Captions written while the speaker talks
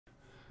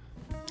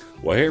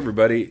Well, hey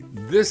everybody,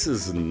 this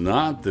is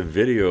not the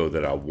video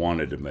that I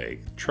wanted to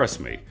make, trust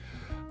me,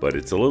 but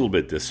it's a little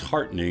bit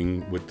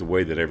disheartening with the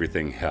way that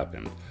everything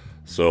happened.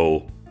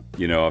 So,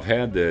 you know, I've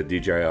had the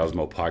DJI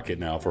Osmo Pocket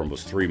now for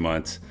almost 3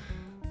 months.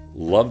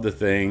 Love the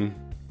thing.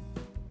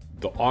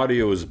 The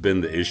audio has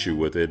been the issue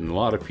with it, and a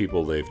lot of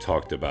people, they've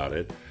talked about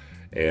it.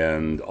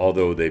 And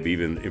although they've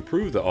even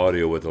improved the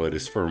audio with the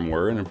latest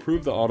firmware and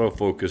improved the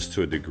autofocus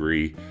to a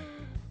degree,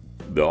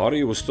 the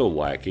audio was still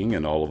lacking,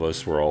 and all of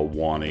us were all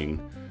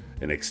wanting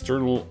an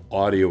external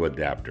audio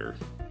adapter.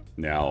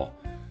 Now,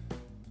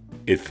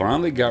 it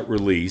finally got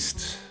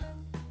released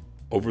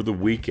over the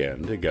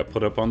weekend. It got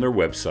put up on their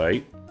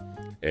website,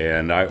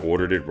 and I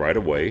ordered it right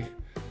away.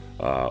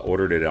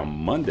 Ordered it on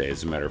Monday,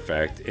 as a matter of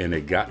fact, and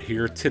it got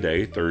here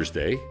today,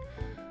 Thursday,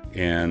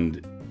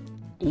 and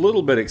a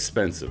little bit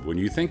expensive. When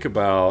you think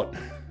about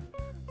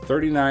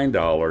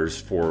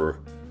 $39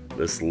 for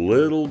this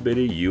little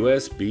bitty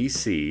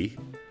USB-C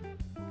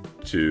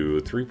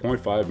to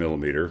 3.5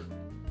 millimeter,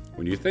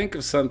 when you think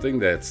of something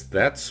that's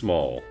that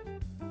small,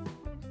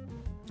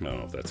 I don't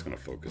know if that's going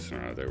to focus or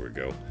not. There we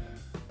go.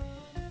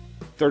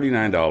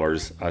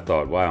 $39. I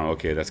thought, wow,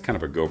 okay, that's kind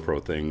of a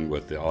GoPro thing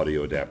with the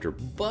audio adapter,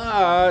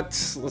 but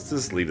let's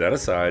just leave that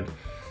aside.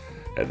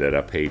 And then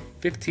I paid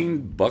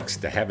 15 bucks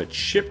to have it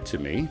shipped to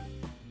me,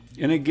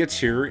 and it gets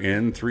here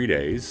in 3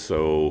 days.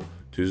 So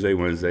Tuesday,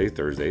 Wednesday,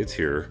 Thursday, it's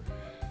here.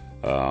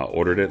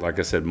 Ordered it, like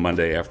I said,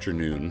 Monday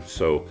afternoon.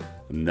 So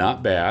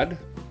not bad.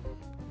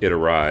 It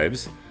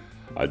arrives.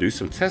 I do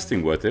some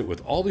testing with it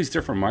with all these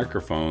different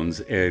microphones,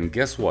 and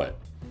guess what?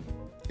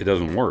 It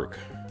doesn't work.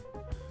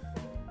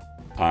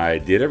 I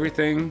did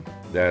everything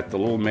that the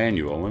little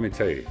manual, let me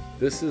tell you,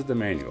 this is the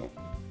manual.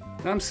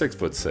 I'm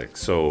 6'6",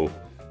 so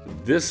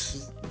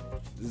this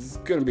is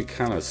gonna be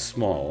kind of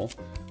small,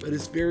 but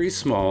it's very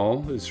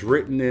small. It's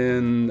written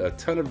in a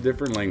ton of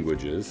different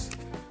languages.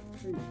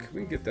 Can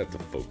we get that to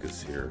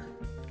focus here?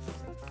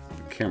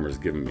 The camera's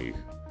giving me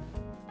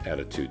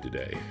attitude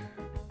today.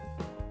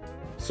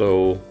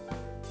 So,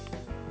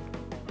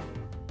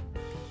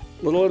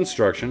 little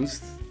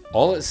instructions.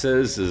 All it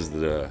says is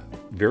the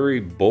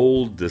very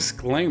bold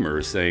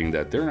disclaimer saying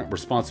that they're not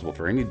responsible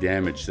for any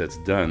damage that's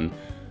done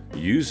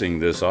using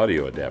this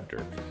audio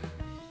adapter.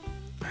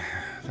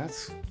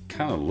 That's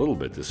kind of a little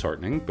bit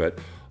disheartening, but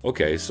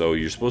okay, so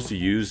you're supposed to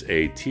use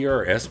a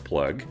TRS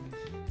plug.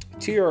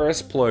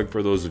 TRS plug,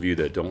 for those of you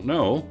that don't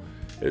know,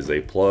 is a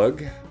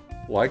plug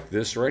like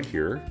this right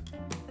here.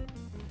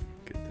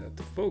 Get that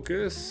to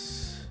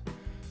focus.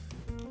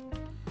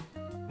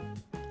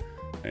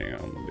 Hang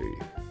on, let me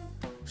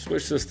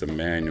switch this to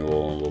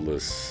manual, and we'll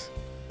just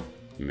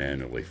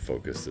manually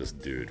focus this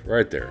dude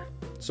right there.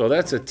 So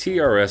that's a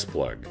TRS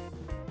plug.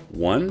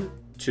 1,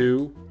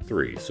 2,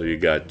 3. So you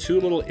got two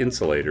little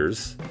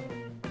insulators,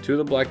 two of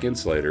the black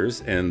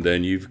insulators, and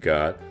then you've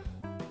got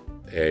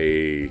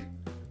a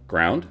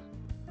ground,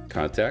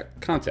 contact.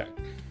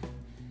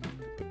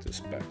 Put this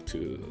back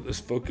to this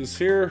focus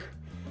here.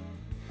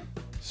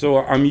 So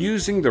I'm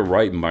using the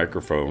right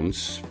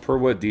microphones per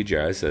what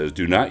DJI says.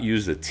 Do not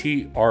use the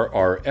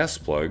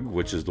TRRS plug,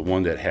 which is the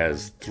one that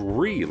has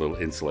 3 little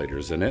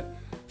insulators in it.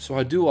 So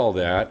I do all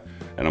that,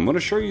 and I'm going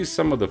to show you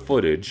some of the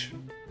footage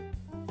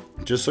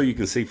just so you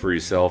can see for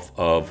yourself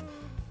of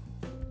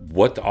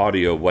what the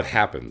audio, what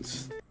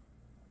happens.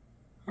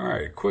 All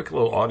right, quick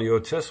little audio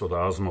test with the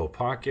Osmo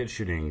Pocket,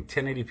 shooting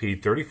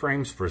 1080p 30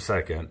 frames per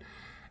second.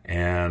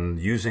 And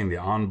using the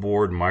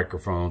onboard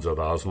microphones of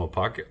the Osmo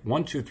Pocket.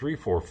 1, 2, 3,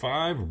 4,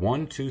 5.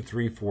 1, 2,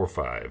 3, 4,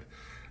 5.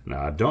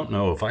 Now, I don't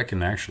know if I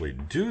can actually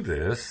do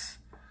this,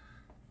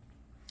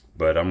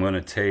 but I'm going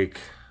to take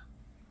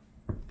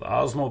the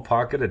Osmo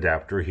Pocket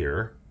adapter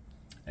here,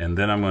 and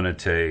then I'm going to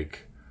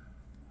take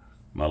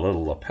my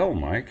little lapel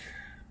mic.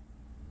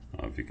 I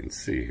don't know if you can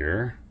see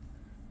here.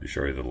 Let me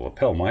show you the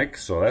lapel mic.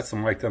 So that's the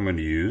mic that I'm going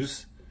to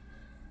use.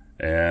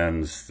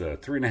 And the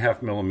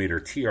 3.5 millimeter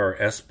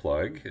TRS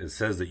plug. It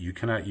says that you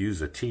cannot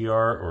use a TR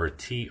or a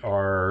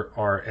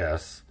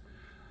TRRS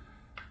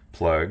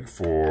plug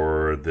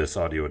for this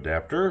audio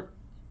adapter.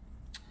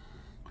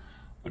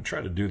 I'll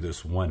try to do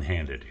this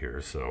one-handed here,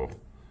 so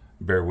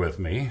bear with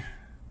me.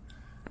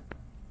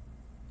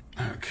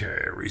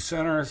 Okay,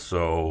 recenter.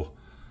 So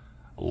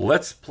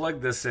let's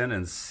plug this in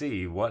and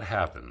see what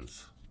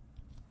happens.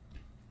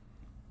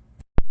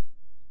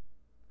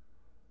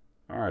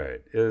 All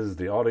right, is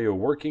the audio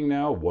working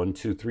now? 1,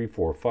 2, 3,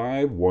 4,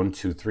 5. 1,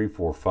 2, 3,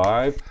 4,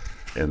 5.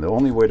 And the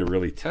only way to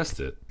really test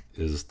it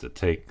is to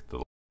take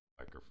the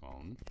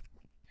microphone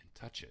and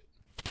touch it.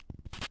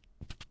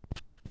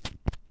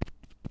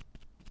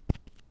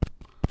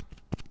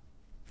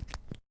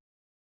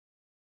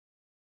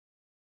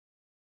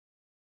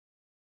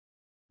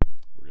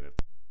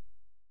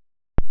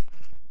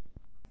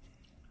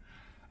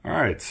 All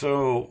right,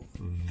 so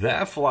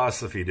that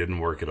philosophy didn't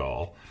work at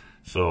all.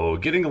 So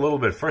getting a little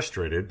bit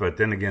frustrated, but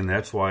then again,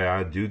 that's why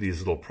I do these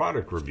little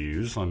product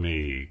reviews. Let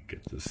me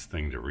get this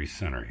thing to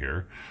recenter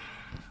here.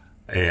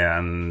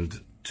 And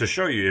to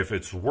show you if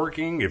it's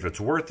working, if it's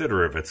worth it,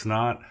 or if it's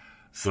not.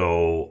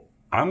 So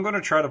I'm going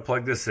to try to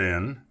plug this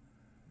in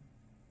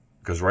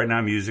because right now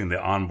I'm using the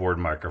onboard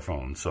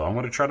microphone. So I'm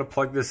going to try to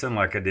plug this in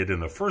like I did in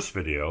the first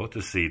video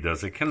to see,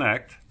 does it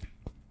connect?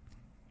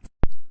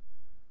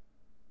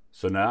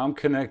 So now I'm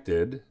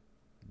connected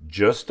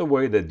just the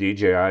way that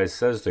DJI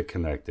says to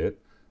connect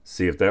it.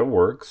 See if that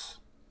works.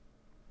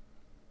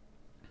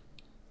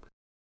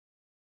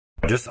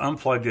 I just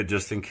unplugged it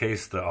just in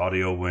case the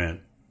audio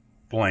went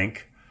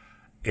blank.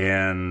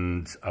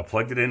 And I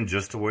plugged it in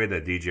just the way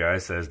that DJI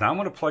says. Now I'm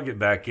going to plug it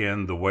back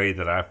in the way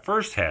that I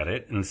first had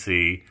it and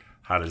see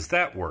how does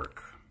that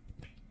work.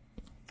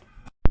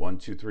 1,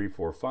 2, 3,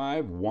 4,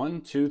 5.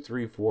 1, 2,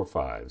 3, 4,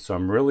 5. So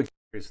I'm really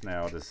curious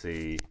now to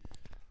see,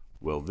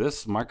 will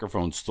this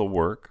microphone still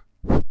work?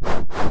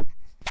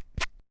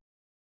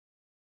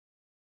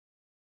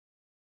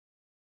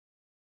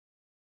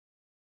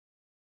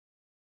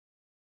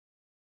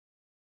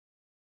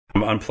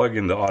 I'm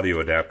unplugging the audio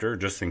adapter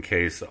just in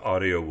case the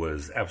audio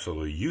was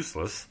absolutely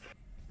useless.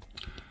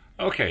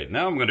 Okay,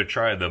 now I'm going to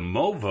try the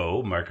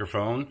Movo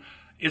microphone.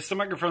 It's the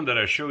microphone that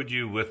I showed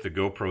you with the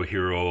GoPro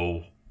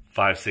Hero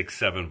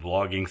 567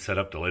 vlogging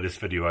setup, the latest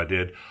video I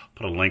did.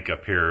 Put a link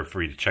up here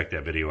for you to check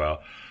that video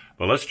out.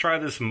 But let's try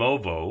this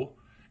Movo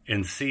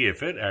and see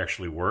if it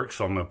actually works.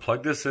 So I'm going to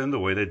plug this in the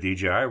way that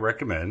DJI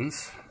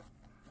recommends.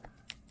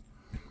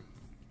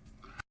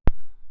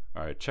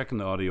 All right, checking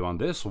the audio on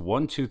this.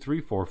 1, 2,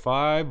 3, 4,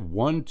 5.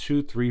 1,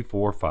 2, 3,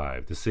 4,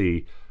 5 to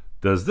see,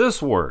 does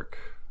this work?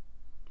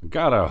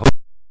 Gotta hope.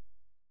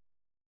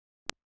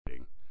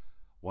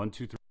 1,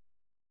 2, 3.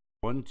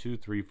 1, 2,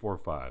 3, 4,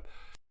 5.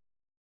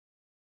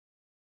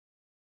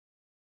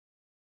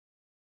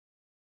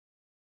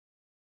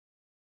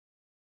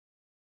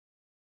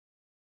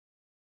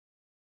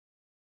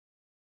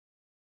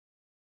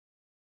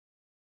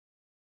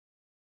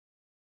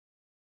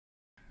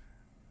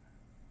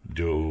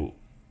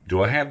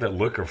 Do I have that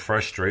look of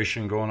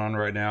frustration going on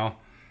right now?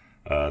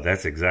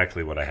 That's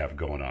exactly what I have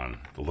going on,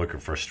 the look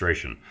of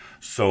frustration.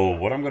 So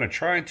what I'm going to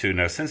try to,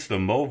 now since the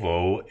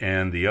Movo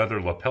and the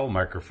other lapel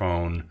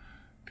microphone,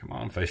 come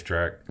on face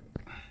track,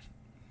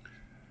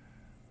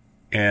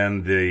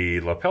 and the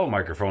lapel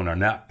microphone are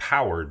not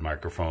powered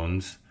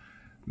microphones,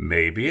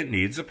 maybe it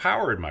needs a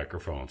powered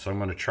microphone. So I'm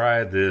going to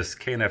try this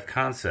K&F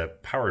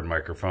Concept powered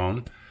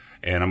microphone,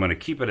 and I'm going to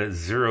keep it at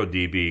 0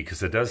 dB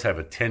because it does have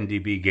a 10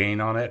 dB gain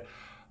on it.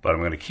 But I'm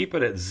going to keep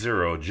it at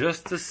 0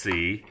 just to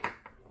see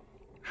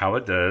how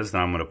it does.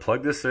 Now I'm going to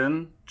plug this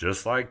in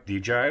just like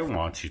DJI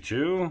wants you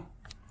to.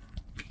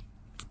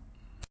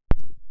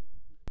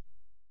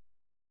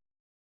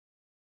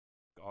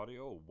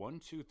 Audio 1,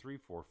 2, 3,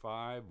 4,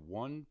 5.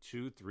 1,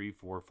 2, 3,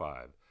 4,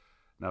 5.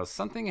 Now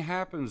something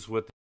happens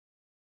with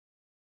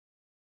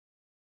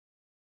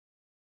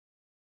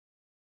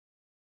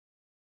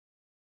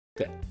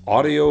the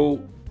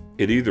audio.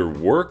 It either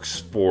works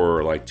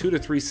for like 2 to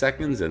 3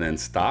 seconds and then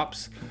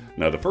stops.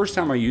 Now the first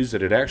time I used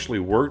it, it actually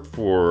worked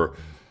for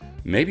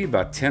maybe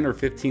about 10 or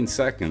 15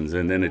 seconds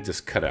and then it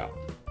just cut out.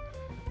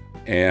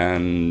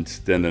 And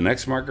then the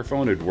next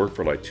microphone, it'd work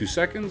for like 2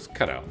 seconds,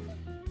 cut out.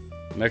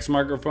 Next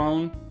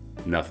microphone,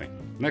 nothing.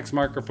 Next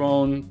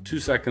microphone, 2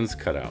 seconds,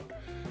 cut out.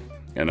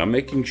 And I'm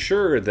making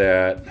sure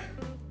that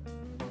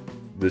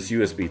this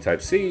USB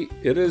Type-C,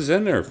 it is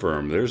in there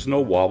firm. There's no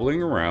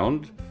wobbling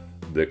around.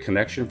 The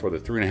connection for the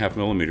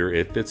 3.5mm,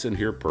 it fits in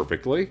here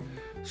perfectly.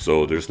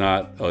 So there's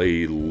not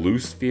a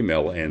loose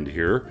female end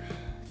here.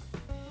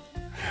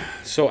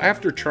 So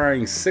after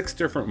trying 6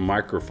 different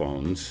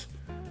microphones,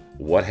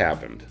 what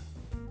happened?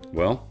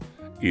 Well,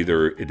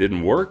 either it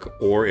didn't work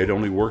or it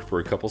only worked for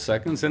a couple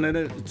seconds and then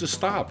it just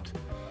stopped.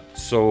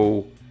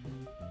 So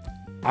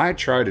I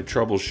try to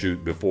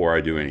troubleshoot before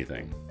I do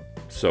anything.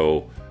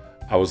 So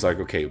I was like,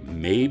 okay,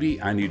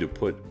 maybe I need to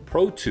put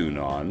Pro Tune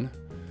on.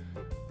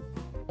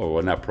 Oh,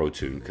 well, not Pro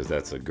Tune because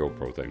that's a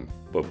GoPro thing,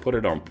 but put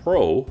it on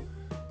Pro,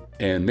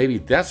 and maybe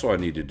that's what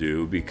I need to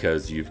do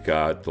because you've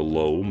got the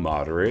low,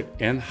 moderate,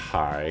 and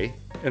high,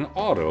 and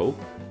auto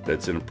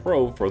that's in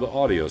Pro for the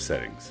audio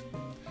settings.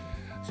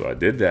 So I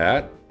did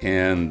that,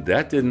 and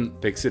that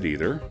didn't fix it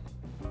either.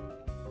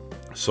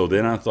 So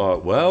then I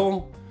thought,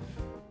 well,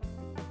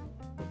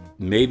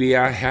 maybe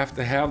I have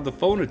to have the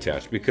phone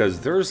attached because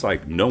there's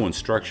like no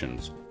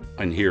instructions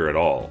in here at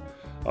all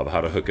of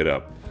how to hook it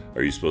up.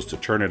 Are you supposed to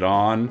turn it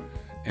on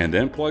and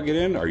then plug it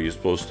in? Are you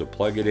supposed to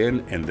plug it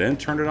in and then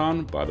turn it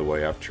on? By the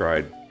way, I've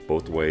tried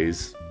both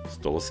ways,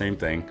 still the same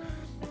thing.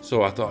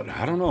 So I thought,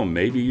 I don't know,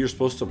 maybe you're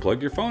supposed to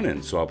plug your phone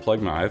in. So I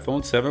plugged my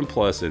iPhone 7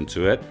 Plus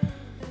into it,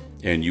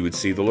 and you would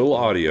see the little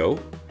audio,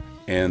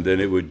 and then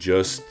it would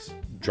just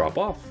drop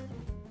off,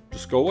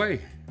 just go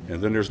away,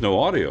 and then there's no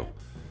audio.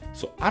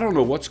 So I don't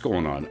know what's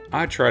going on.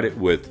 I tried it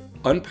with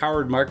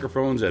unpowered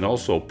microphones and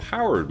also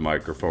powered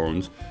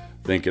microphones,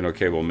 thinking,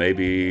 okay, well,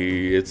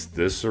 maybe it's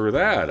this or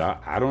that.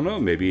 I don't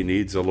know. Maybe it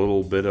needs a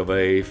little bit of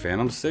a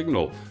phantom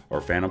signal or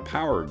phantom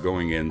power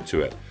going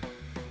into it.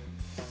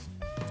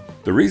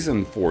 The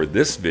reason for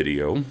this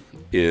video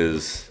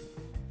is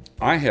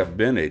I have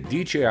been a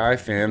DJI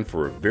fan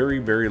for a very,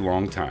 very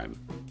long time.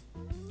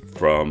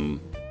 From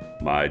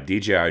my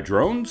DJI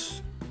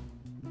drones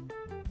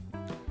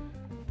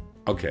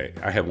Okay,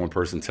 I have one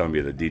person telling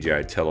me the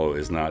DJI Tello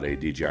is not a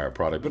DJI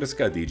product, but it's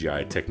got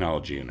DJI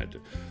technology in it.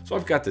 So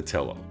I've got the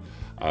Tello.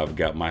 I've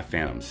got my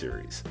Phantom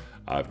series.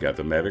 I've got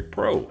the Mavic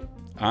Pro.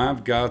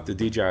 I've got the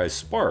DJI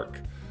Spark.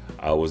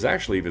 I was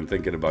actually even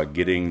thinking about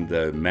getting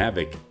the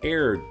Mavic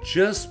Air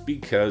just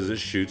because it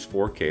shoots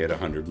 4K at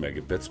 100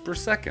 megabits per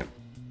second.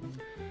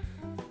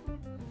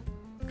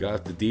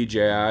 Got the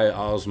DJI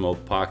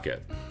Osmo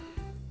Pocket.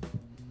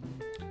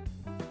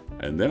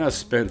 And then I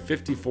spent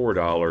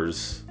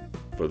 $54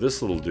 for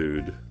this little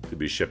dude to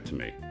be shipped to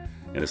me,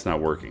 and it's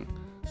not working.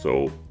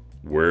 So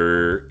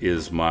where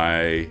is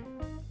my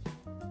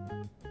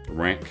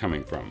rant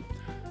coming from?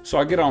 So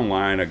I get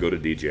online, I go to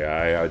DJI,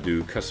 I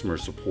do customer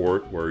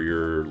support where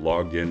you're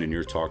logged in and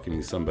you're talking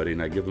to somebody,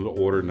 and I give them the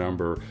order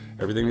number,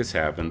 everything that's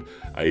happened.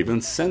 I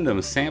even send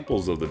them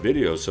samples of the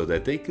video so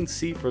that they can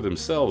see for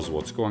themselves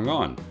what's going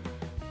on.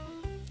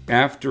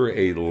 After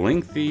a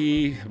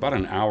lengthy, about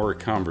an hour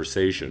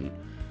conversation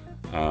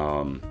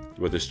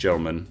with this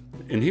gentleman,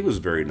 and he was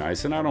very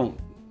nice, and I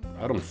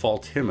don't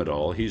fault him at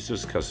all. He's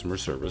just customer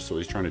service, so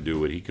he's trying to do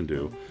what he can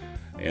do.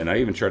 And I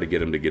even tried to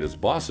get him to get his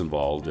boss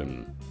involved,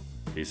 and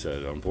he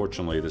said,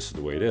 unfortunately, this is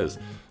the way it is.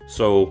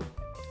 So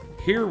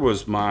here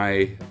was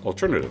my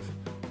alternative.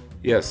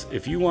 Yes,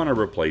 if you want a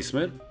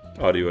replacement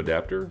audio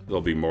adapter,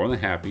 they'll be more than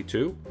happy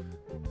to.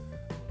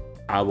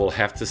 I will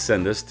have to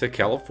send this to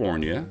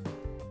California.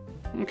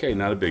 Okay,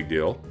 not a big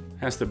deal.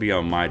 Has to be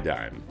on my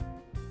dime.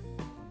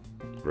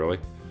 Really?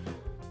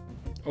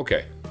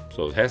 Okay,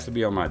 so it has to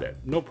be on my dime.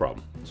 No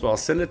problem. So I'll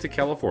send it to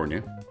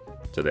California,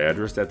 to the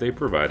address that they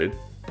provided.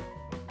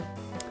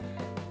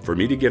 For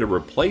me to get a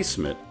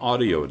replacement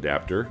audio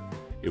adapter,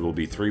 it will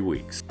be 3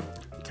 weeks.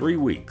 3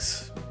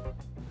 weeks.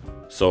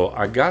 So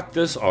I got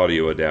this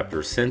audio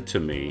adapter sent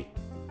to me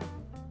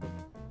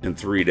in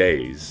 3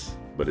 days,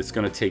 but it's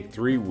going to take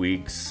 3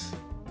 weeks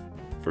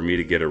for me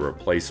to get a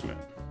replacement.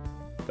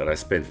 That I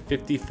spent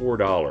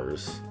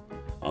 $54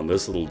 on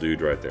this little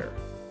dude right there.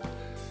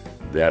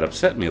 That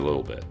upset me a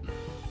little bit.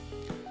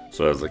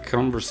 So as the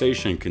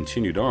conversation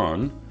continued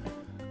on,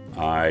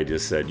 I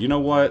just said, you know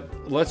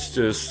what, let's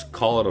just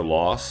call it a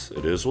loss.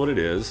 It is what it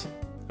is.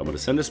 I'm going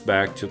to send this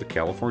back to the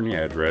California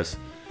address,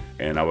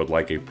 and I would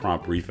like a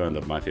prompt refund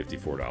of my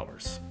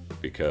 $54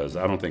 because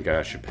I don't think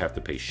I should have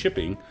to pay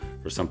shipping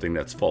for something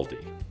that's faulty.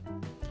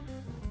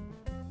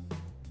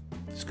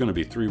 It's going to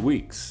be 3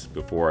 weeks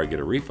before I get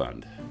a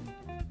refund.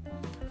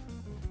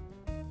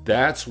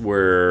 That's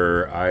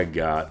where I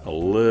got a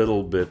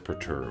little bit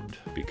perturbed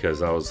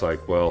because I was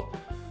like, well,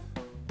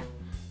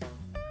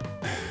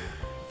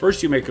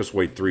 first you make us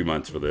wait 3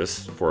 months for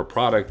this, for a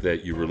product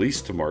that you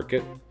released to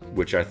market,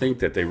 which I think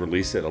that they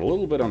released it a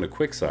little bit on the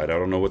quick side. I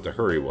don't know what the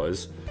hurry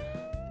was,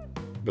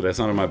 but that's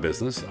none of my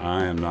business.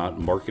 I am not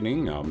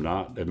marketing. I'm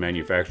not a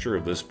manufacturer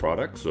of this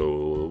product,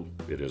 so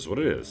it is what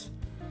it is.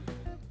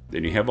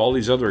 Then you have all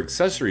these other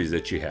accessories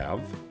that you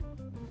have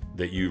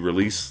that you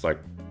release like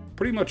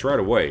pretty much right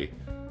away.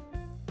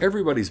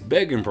 Everybody's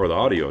begging for the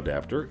audio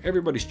adapter.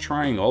 Everybody's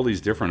trying all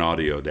these different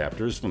audio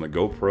adapters, from the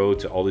GoPro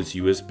to all this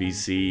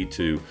USB-C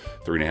to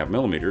 3.5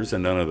 millimeters,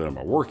 and none of them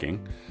are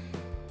working.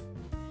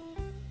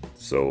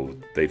 So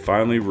they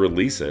finally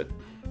release it.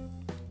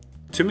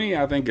 To me,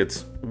 I think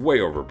it's way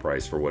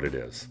overpriced for what it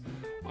is.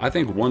 I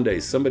think one day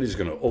somebody's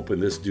going to open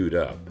this dude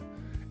up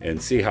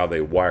and see how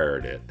they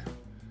wired it,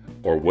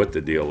 or what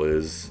the deal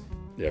is,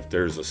 if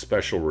there's a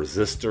special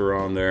resistor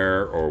on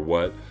there or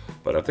what.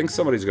 But I think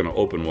somebody's going to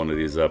open one of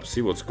these up,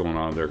 see what's going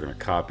on. They're going to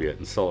copy it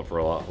and sell it for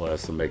a lot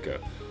less and make a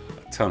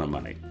ton of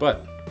money.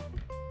 But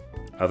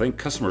I think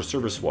customer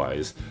service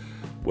wise,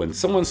 when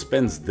someone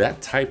spends that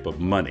type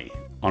of money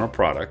on a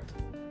product,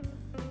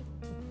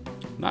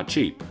 not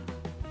cheap.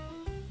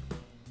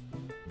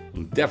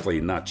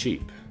 Definitely not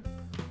cheap.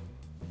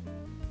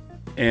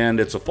 And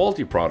it's a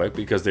faulty product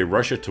because they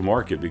rush it to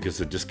market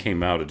because it just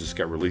came out, it just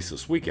got released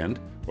this weekend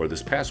or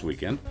this past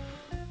weekend.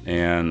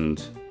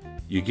 And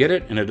you get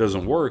it and it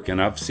doesn't work. And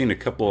I've seen a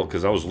couple,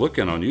 because I was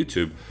looking on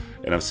YouTube,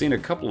 and I've seen a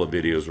couple of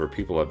videos where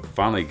people have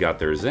finally got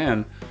theirs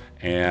in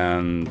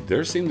and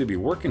they seem to be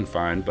working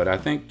fine. But I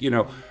think, you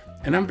know,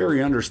 and I'm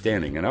very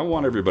understanding, and I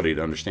want everybody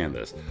to understand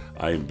this.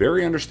 I am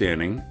very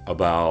understanding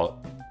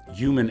about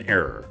human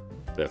error,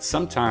 that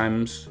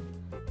sometimes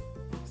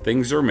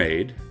things are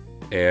made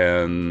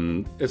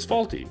and it's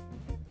faulty.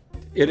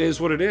 It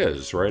is what it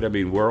is, right? I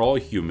mean, we're all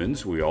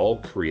humans. We all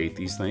create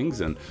these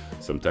things, and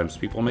sometimes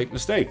people make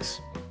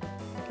mistakes.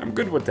 I'm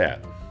good with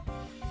that.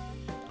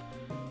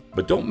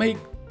 But don't make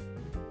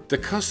the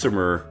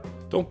customer,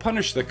 don't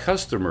punish the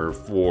customer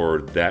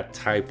for that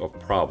type of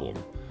problem.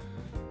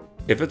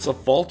 If it's a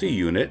faulty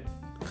unit,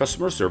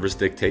 customer service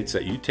dictates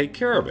that you take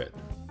care of it.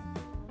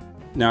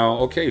 Now,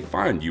 okay,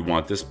 fine, you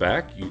want this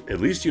back.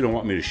 At least you don't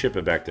want me to ship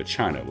it back to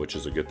China, which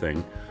is a good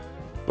thing.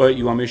 But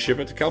you want me to ship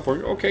it to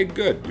California? Okay,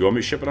 good. You want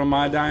me to ship it on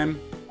my dime?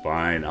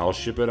 Fine, I'll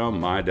ship it on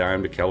my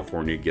dime to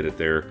California, get it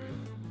there.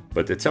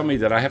 But to tell me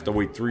that I have to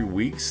wait 3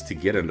 weeks to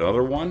get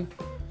another one,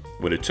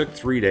 when it took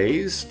 3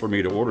 days for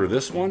me to order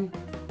this one,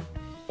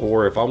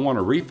 or if I want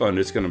a refund,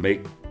 it's going to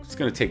it's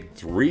going to take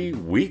 3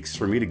 weeks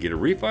for me to get a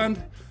refund.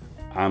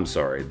 I'm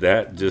sorry,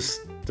 that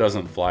just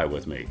doesn't fly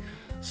with me.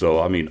 So,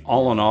 I mean,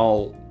 all in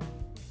all,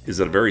 is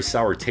it a very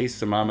sour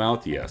taste in my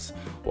mouth? Yes.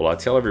 Well, I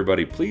tell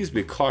everybody, please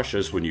be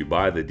cautious when you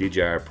buy the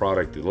DJI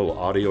product, the little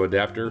audio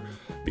adapter,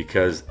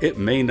 because it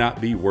may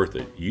not be worth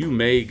it. You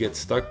may get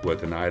stuck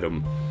with an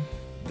item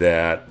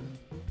that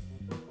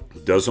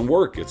doesn't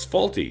work. It's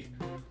faulty.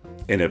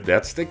 And if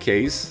that's the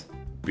case,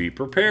 be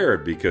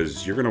prepared,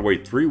 because you're going to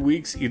wait 3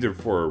 weeks either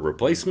for a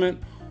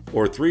replacement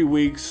or 3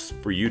 weeks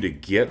for you to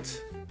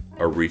get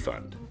a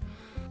refund.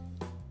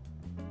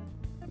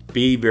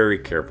 Be very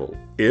careful.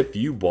 If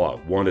you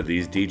bought one of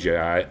these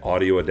DJI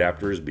audio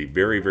adapters, be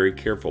very, very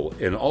careful.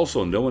 And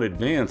also know in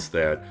advance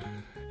that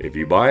if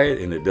you buy it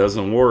and it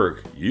doesn't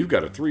work, you've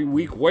got a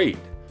 3-week wait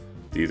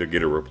to either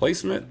get a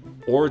replacement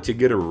or to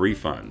get a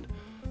refund.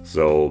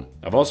 So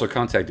I've also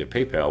contacted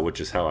PayPal, which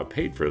is how I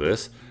paid for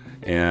this.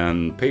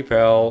 And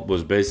PayPal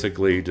was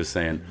basically just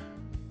saying,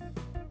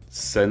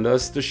 send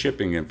us the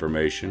shipping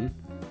information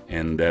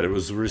and that it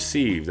was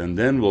received, and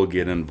then we'll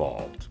get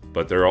involved.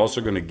 But they're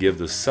also going to give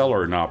the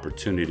seller an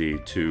opportunity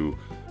to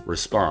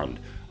respond.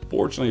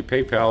 Fortunately,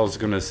 PayPal is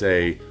going to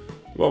say,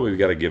 well, we've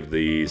got to give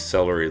the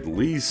seller at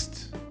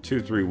least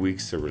 2-3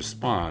 weeks to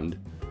respond.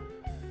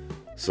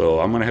 So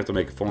I'm going to have to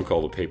make a phone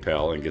call to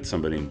PayPal and get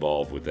somebody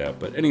involved with that.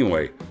 But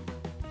anyway,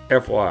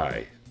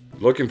 FYI,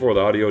 looking for the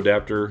audio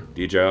adapter,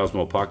 DJI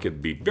Osmo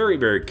Pocket, be very,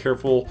 very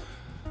careful.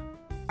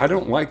 I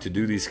don't like to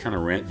do these kind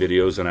of rant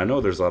videos, and I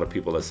know there's a lot of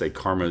people that say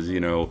karma's,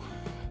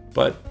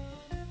 but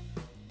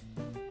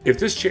if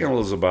this channel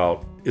is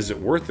about, is it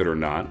worth it or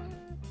not,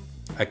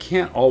 I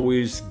can't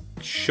always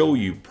show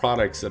you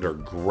products that are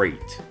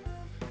great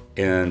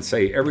and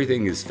say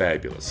everything is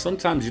fabulous.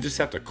 Sometimes you just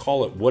have to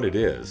call it what it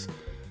is.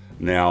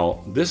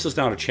 Now, this is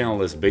not a channel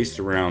that's based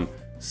around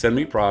send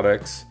me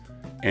products,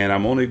 and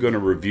I'm only going to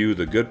review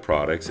the good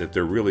products. If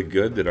they're really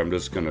good, then I'm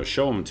just going to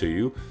show them to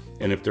you.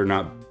 And if they're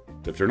not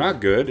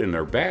good and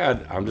they're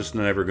bad, I'm just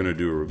never going to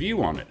do a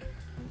review on it.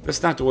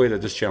 That's not the way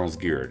that this channel is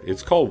geared.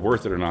 It's called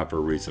Worth It or Not for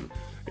a reason.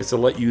 It's to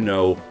let you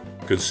know,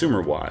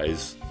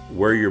 consumer-wise,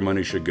 where your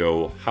money should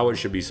go, how it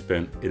should be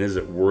spent, and is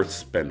it worth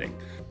spending.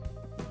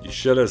 You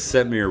should have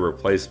sent me a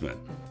replacement.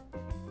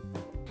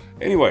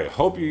 Anyway,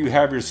 hope you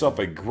have yourself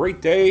a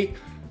great day.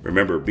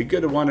 Remember, be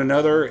good to one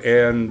another,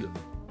 and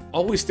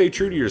always stay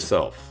true to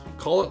yourself.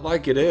 Call it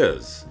like it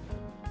is.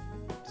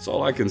 That's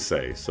all I can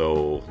say.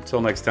 So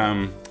until next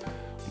time,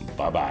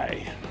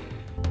 bye-bye.